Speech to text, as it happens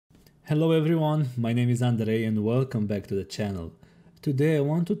Hello everyone, my name is Andrei and welcome back to the channel. Today I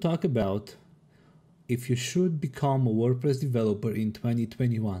want to talk about if you should become a WordPress developer in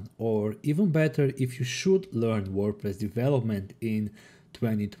 2021, or even better, if you should learn WordPress development in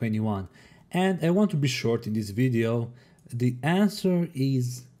 2021. And I want to be short in this video. The answer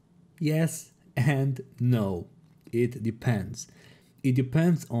is yes and no. It depends. It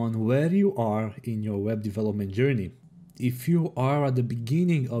depends on where you are in your web development journey. If you are at the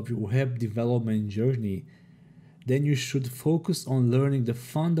beginning of your web development journey, then you should focus on learning the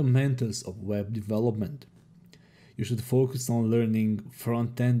fundamentals of web development. You should focus on learning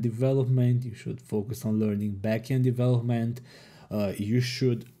front-end development. You should focus on learning back-end development. You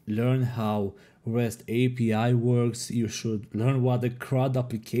should learn how REST API works. You should learn what a CRUD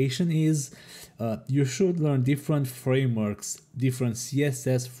application is. You should learn different frameworks, different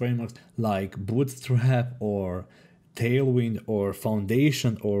CSS frameworks like Bootstrap or Tailwind or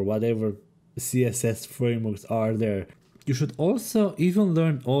Foundation or whatever CSS frameworks are there. You should also even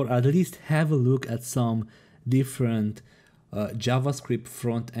learn, or at least have a look at, some different JavaScript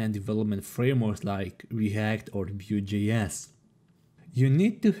front-end development frameworks like React or Vue.js. You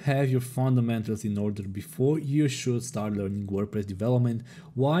need to have your fundamentals in order before you should start learning WordPress development.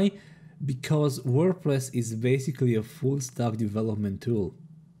 Why? Because WordPress is basically a full-stack development tool.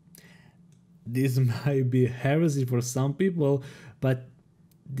 This might be heresy for some people, but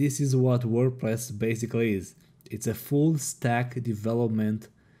this is what WordPress basically is. It's a full stack development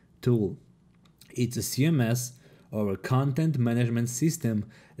tool. It's a CMS, or a content management system,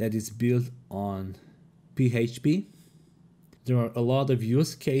 that is built on PHP. There are a lot of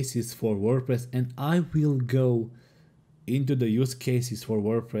use cases for WordPress, and I will go into the use cases for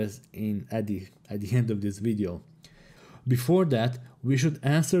WordPress at the end of this video. Before that, we should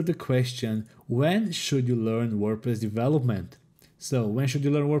answer the question, when should you learn WordPress development? So when should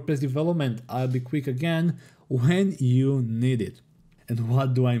you learn WordPress development? I'll be quick again, when you need it. And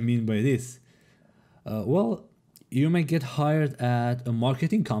what do I mean by this? Well, you may get hired at a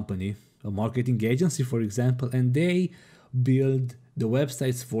marketing company, a marketing agency for example, and they build the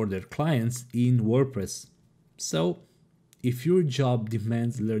websites for their clients in WordPress. So if your job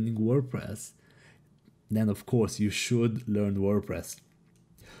demands learning WordPress, then of course you should learn WordPress.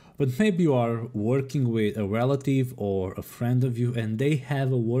 But maybe you are working with a relative or a friend of you and they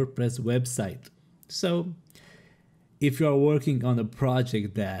have a WordPress website. So if you are working on a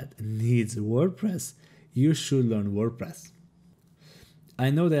project that needs WordPress, you should learn WordPress. I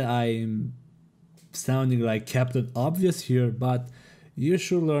know that I'm sounding like Captain Obvious here, but you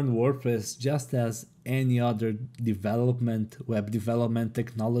should learn WordPress just as any other web development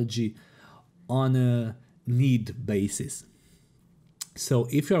technology, on a need basis. So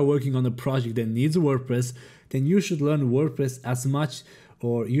if you are working on a project that needs WordPress, then you should learn WordPress as much,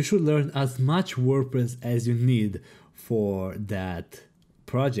 or you should learn as much WordPress as you need for that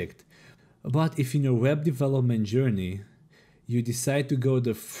project. But if in your web development journey you decide to go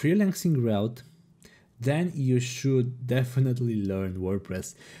the freelancing route, then you should definitely learn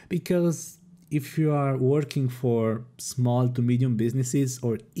WordPress, because if you are working for small to medium businesses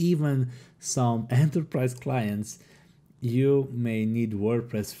or even some enterprise clients, you may need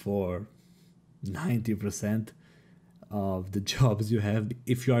WordPress for 90% of the jobs you have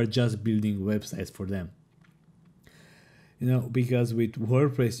if you are just building websites for them. Because with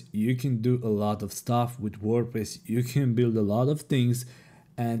WordPress you can do a lot of stuff. With WordPress you can build a lot of things,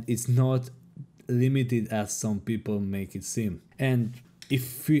 and it's not limited as some people make it seem. And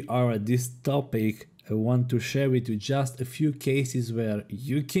if we are at this topic, I want to share with you just a few cases where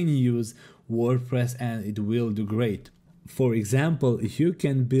you can use WordPress and it will do great. For example, you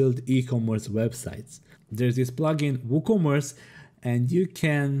can build e-commerce websites. There's this plugin WooCommerce, and you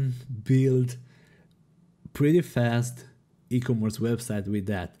can build pretty fast e-commerce website with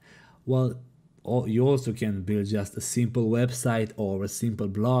that. Well, you also can build just a simple website or a simple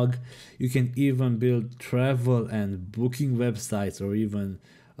blog. You can even build travel and booking websites, or even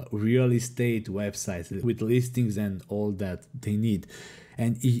real estate websites with listings and all that they need.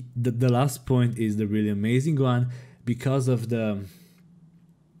 And the last point is the really amazing one. Because of the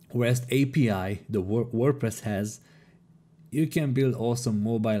REST API the WordPress has, you can build also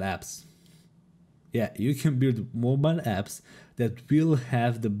mobile apps. Yeah, you can build mobile apps that will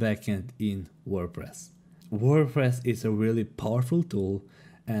have the backend in WordPress. WordPress is a really powerful tool,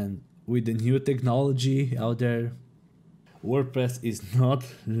 and with the new technology out there, WordPress is not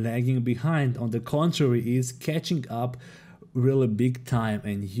lagging behind. On the contrary, it's catching up really big time,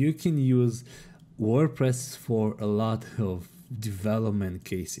 and you can use WordPress for a lot of development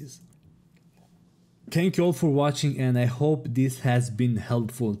cases. Thank you all for watching, and I hope this has been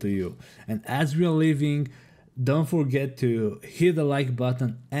helpful to you. And as we are leaving, don't forget to hit the like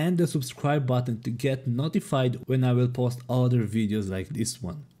button and the subscribe button to get notified when I will post other videos like this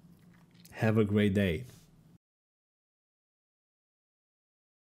one. Have a great day.